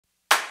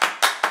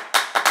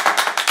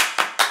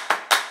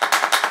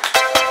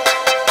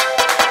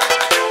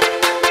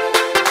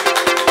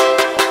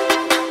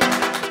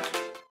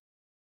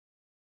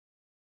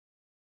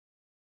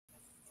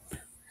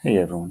Hey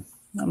everyone,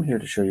 I'm here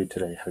to show you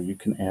today how you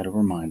can add a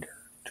reminder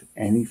to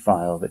any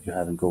file that you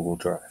have in Google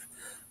Drive,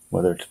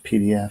 whether it's a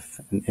PDF,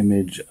 an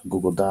image, a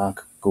Google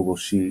Doc, Google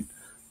Sheet,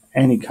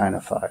 any kind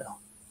of file.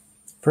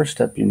 First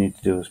step you need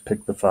to do is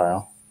pick the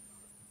file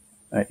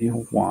that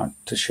you want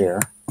to share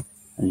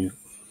and you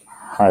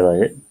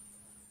highlight it,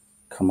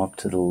 come up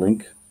to the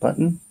link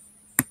button,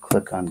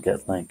 click on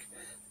Get Link.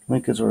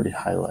 Link is already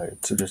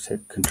highlighted, so just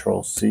hit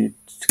Control-C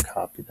to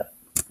copy that.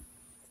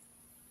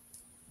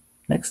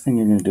 Next thing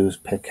you're going to do is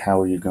pick how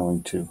are you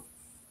going to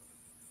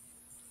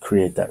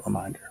create that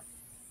reminder.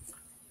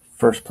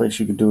 First place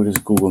you can do it is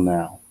Google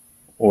Now,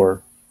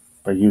 or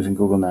by using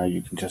Google Now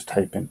you can just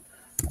type in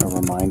a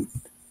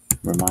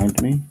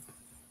remind me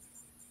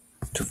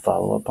to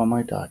follow up on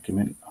my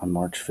document on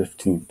March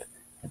 15th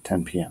at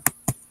 10 p.m.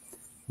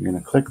 You're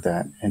going to click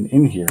that, and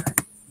in here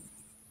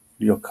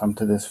you'll come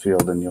to this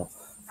field and you'll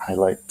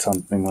highlight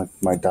something like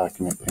my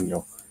document, and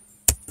you'll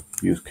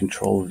use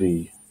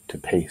Control-V to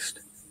paste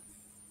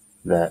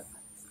that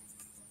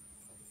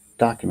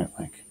document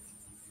link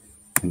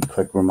and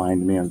click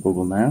Remind Me on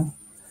Google Now,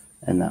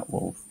 and that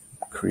will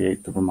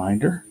create the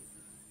reminder.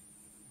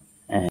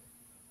 And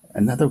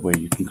another way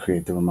you can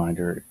create the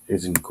reminder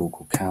is in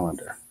Google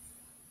Calendar.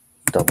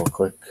 Double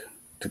click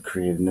to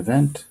create an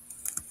event.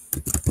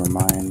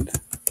 Remind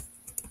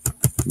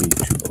me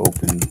to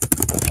open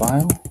the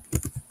file.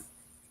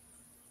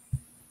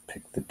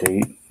 Pick the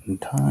date and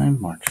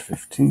time, March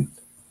 15th,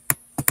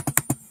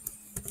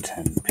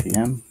 10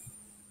 p.m.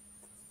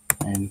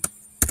 and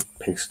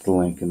paste the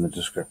link in the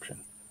description.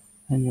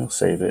 And you'll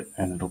save it,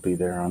 and it'll be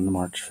there on the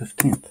March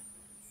 15th.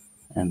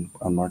 And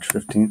on March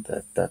 15th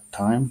at that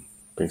time,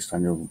 based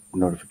on your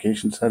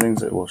notification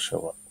settings, it will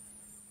show up.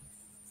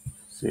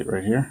 See it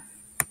right here?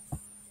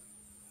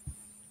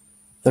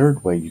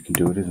 Third way you can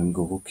do it is in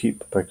Google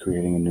Keep by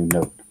creating a new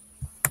note.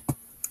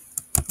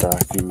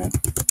 Document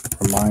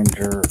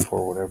reminder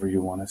for whatever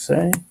you want to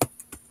say,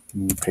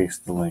 and you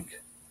paste the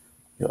link.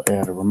 You'll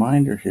add a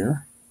reminder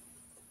here.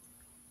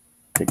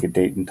 Pick a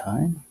date and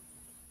time,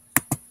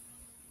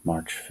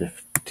 March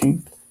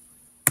 15th,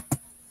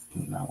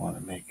 and I want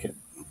to make it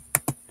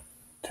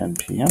 10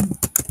 p.m.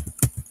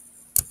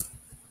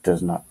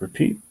 Does not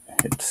repeat.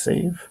 Hit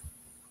save,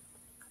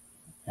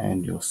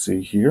 and you'll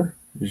see here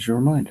is your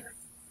reminder.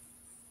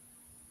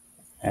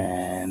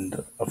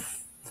 And a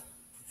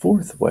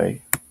fourth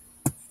way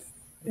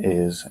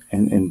is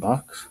in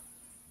Inbox.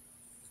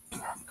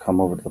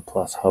 Come over to the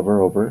plus, hover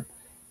over it,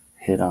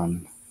 hit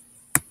on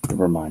the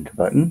reminder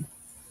button,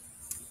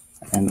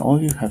 and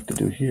all you have to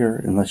do here,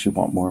 unless you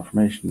want more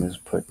information, is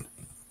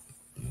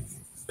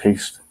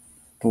paste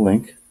the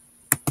link,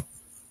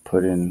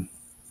 put in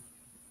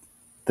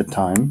the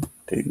time,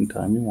 date and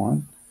time you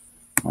want,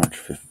 March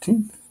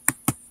 15th,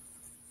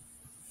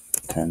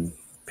 10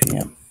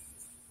 p.m.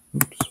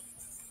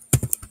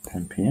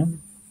 10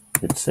 p.m.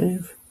 Hit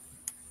save,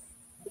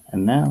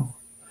 and now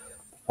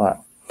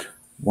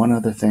one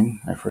other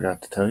thing I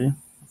forgot to tell you.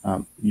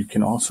 You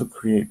can also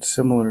create,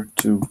 similar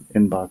to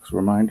inbox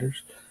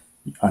reminders,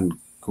 on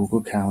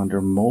Google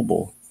Calendar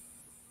Mobile.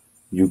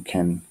 You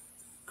can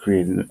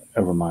create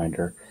a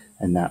reminder,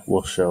 and that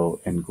will show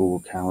in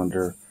Google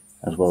Calendar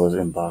as well as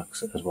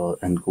Inbox as well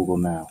and Google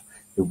Now.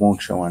 It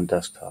won't show on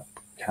desktop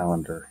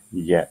calendar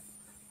yet,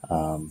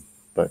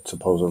 but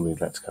supposedly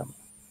that's coming.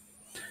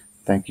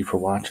 Thank you for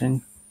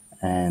watching,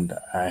 and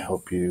I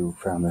hope you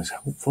found this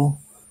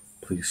helpful.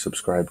 Please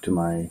subscribe to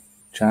my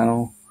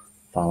channel.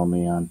 Follow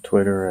me on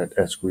Twitter at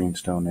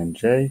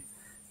sgreenstonenj,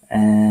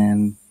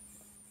 and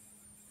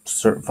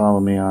follow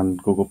me on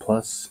Google+,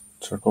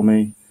 circle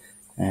me,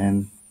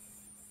 and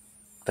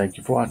thank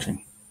you for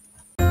watching.